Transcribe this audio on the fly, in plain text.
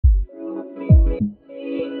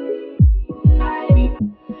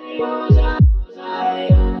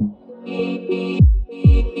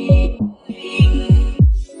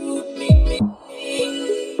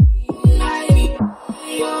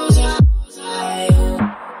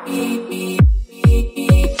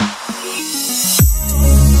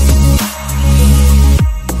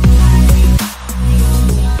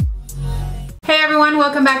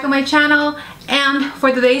my channel. And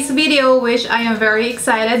for today's video, which I am very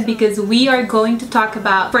excited because we are going to talk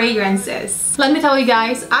about fragrances. Let me tell you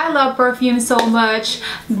guys, I love perfume so much.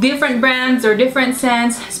 Different brands or different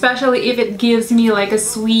scents, especially if it gives me like a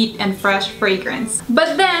sweet and fresh fragrance.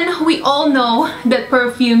 But then we all know that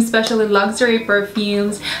perfume, especially luxury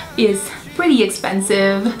perfumes, is pretty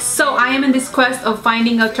expensive. So I am in this quest of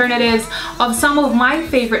finding alternatives of some of my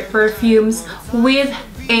favorite perfumes with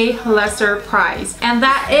a lesser price, and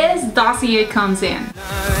that is Dossier comes in.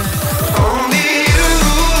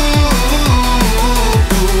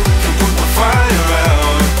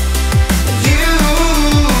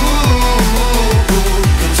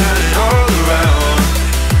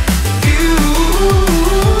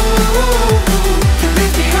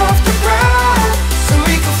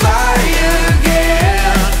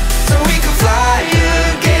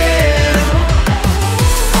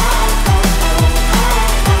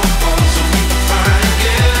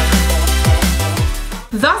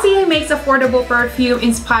 Dossier makes affordable perfume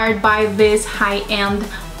inspired by this high-end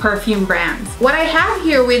perfume brands. What I have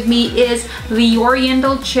here with me is the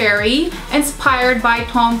Oriental Cherry, inspired by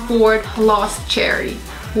Tom Ford Lost Cherry,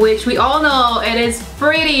 which we all know it is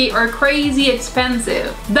pretty or crazy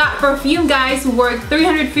expensive. That perfume, guys, worth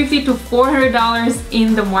 $350 to $400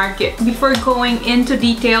 in the market. Before going into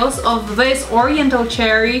details of this Oriental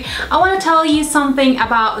Cherry, I want to tell you something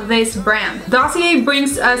about this brand. Dossier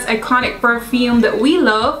brings us iconic perfume that we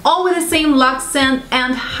love, all with the same luxe scent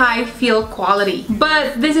and high feel quality.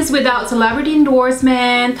 But this is without celebrity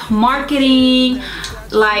endorsement, marketing,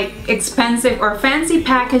 like expensive or fancy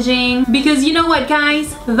packaging, because you know what,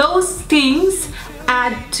 guys, those things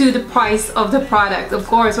add to the price of the product. Of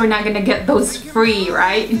course, we're not gonna get those free,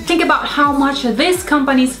 right? Think about how much this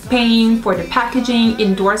company is paying for the packaging,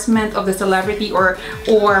 endorsement of the celebrity or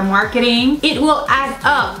marketing. It will add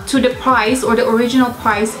up to the price or the original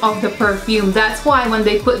price of the perfume. That's why when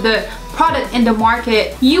they put the product in the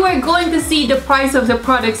market, you are going to see the price of the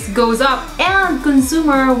products goes up, and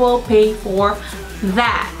consumer will pay for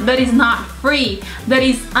that. That is not free. That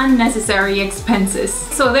is unnecessary expenses.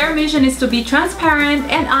 So their mission is to be transparent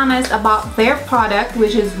and honest about their product,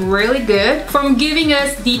 which is really good, from giving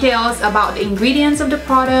us details about the ingredients of the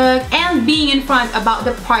product and being in front about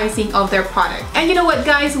the pricing of their product. And you know what,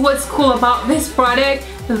 guys, what's cool about this product?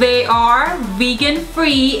 They are vegan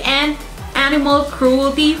free and animal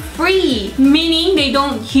cruelty free, meaning they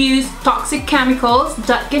don't use toxic chemicals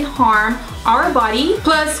that can harm our body,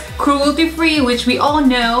 plus cruelty free, which we all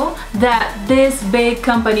know that these big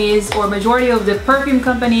companies or majority of the perfume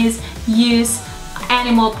companies use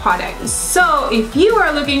animal products. So if you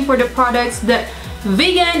are looking for the products that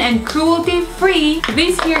vegan and cruelty free,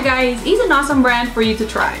 this here, guys, is an awesome brand for you to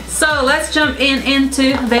try. So let's jump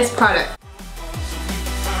into this product.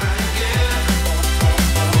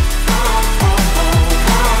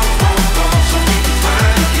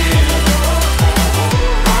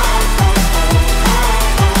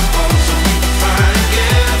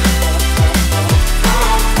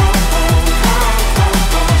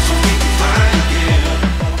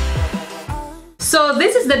 So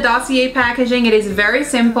this is the Dossier packaging. It is very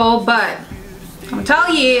simple, but I'll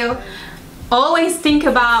tell you, always think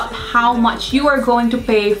about how much you are going to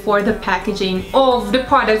pay for the packaging of the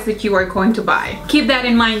products that you are going to buy. Keep that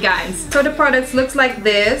in mind, guys. So the products looks like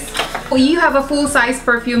this. You have a full-size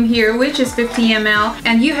perfume here, which is 50 ml,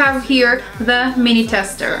 and you have here the mini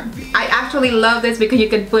tester. I actually love this because you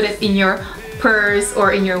can put it in your purse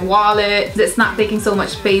or in your wallet. That's not taking so much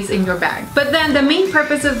space in your bag. But then the main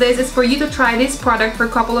purpose of this is for you to try this product for a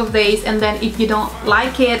couple of days, and then if you don't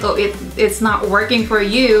like it or it's not working for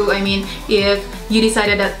you, I mean, if you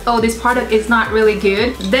decided that, oh, this product is not really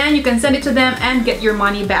good, then you can send it to them and get your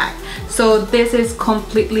money back. So this is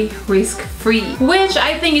completely risk-free, which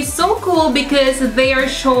I think is so cool because they are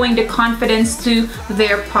showing the confidence to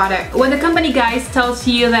their product. When the company, guys, tells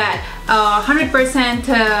you that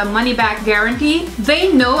 100% money back guarantee,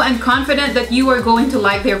 they know and confident that you are going to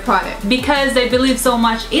like their product because they believe so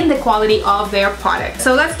much in the quality of their product.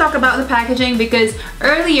 So let's talk about the packaging, because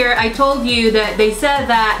earlier I told you that they said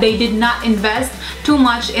that they did not invest too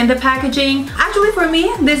much in the packaging. Actually, for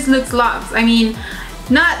me, this looks luxe. I mean,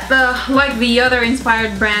 not like the other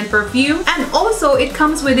inspired brand perfume. And also it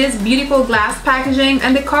comes with this beautiful glass packaging,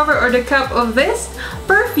 and the cover or the cup of this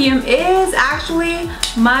perfume is actually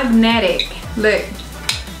magnetic. Look.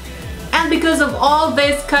 And because of all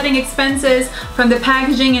this cutting expenses from the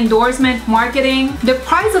packaging, endorsement, marketing, the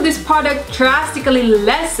price of this product drastically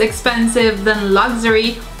less expensive than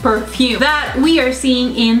luxury perfume that we are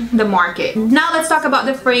seeing in the market. Now let's talk about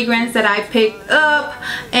the fragrance that I picked up,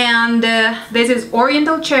 and this is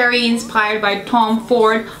Oriental Cherry inspired by Tom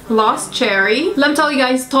Ford Lost Cherry. Let me tell you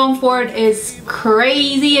guys, Tom Ford is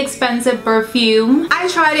crazy expensive perfume. I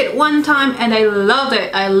tried it one time and I loved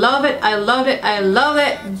it. I love it, I love it, I love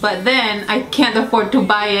it, but then I can't afford to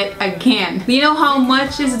buy it again. You know how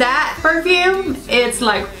much is that perfume? It's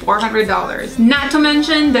like $400. Not to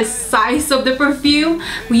mention the size of the perfume.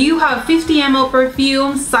 You have 50 ml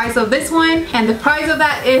perfume size of this one, and the price of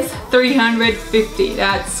that is $350.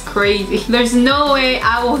 That's crazy. There's no way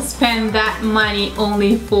I will spend that money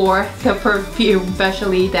only for the perfume,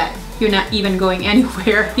 especially that you're not even going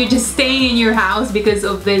anywhere. You're just staying in your house because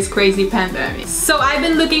of this crazy pandemic. So I've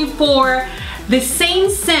been looking for the same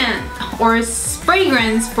scent or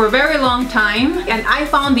fragrance for a very long time, and I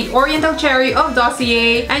found the Oriental Cherry of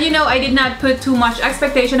Dossier. And you know, I did not put too much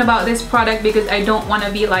expectation about this product because I don't want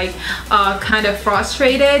to be like kind of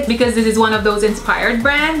frustrated, because this is one of those inspired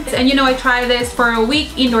brands. And you know, I tried this for a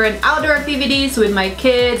week, indoor and outdoor activities with my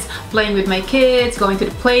kids, playing with my kids, going to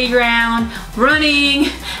the playground, running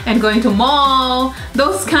and going to mall,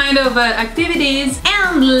 those kind of activities.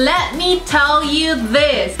 And let me tell you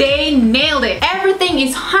this, they nailed it. Everything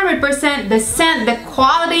is 100%. The scent, the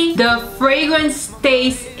quality, the fragrance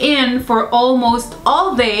stays in for almost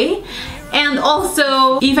all day, and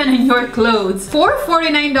also even in your clothes. For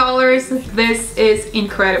 $49, this is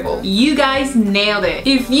incredible. You guys nailed it.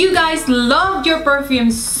 If you guys loved your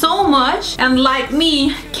perfume so much and like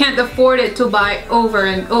me can't afford it to buy over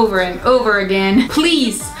and over and over again,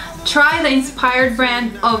 please try the inspired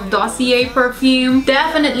brand of Dossier Perfume.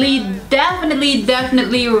 Definitely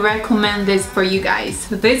recommend this for you guys.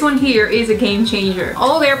 This one here is a game changer.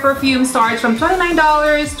 All their perfume starts from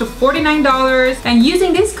 $29 to $49, and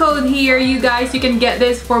using this code here, you guys, you can get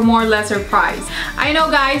this for more lesser price. I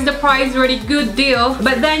know guys, the price is already good deal,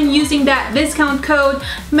 but then using that discount code,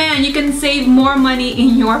 man, you can save more money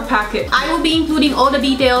in your pocket. I will be including all the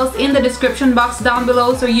details in the description box down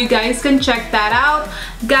below, so you guys can check that out.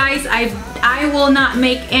 Guys, I will not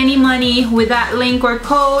make any money with that link or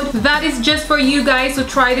code. That is just for you guys to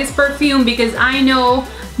try this perfume, because I know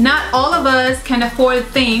not all of us can afford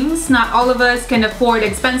things, not all of us can afford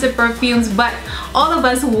expensive perfumes, but all of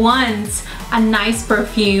us want a nice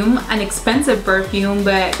perfume, an expensive perfume,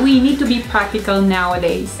 but we need to be practical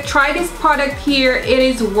nowadays. Try this product here. It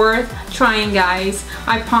is worth trying, guys.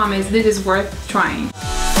 I promise this is worth trying.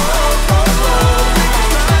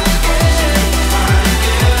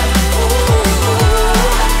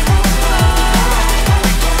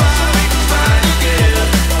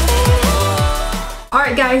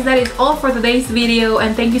 Alright guys, that is all for today's video,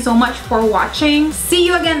 and thank you so much for watching. See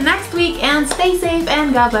you again next week, and stay safe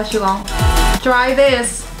and God bless you all. Try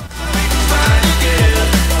this.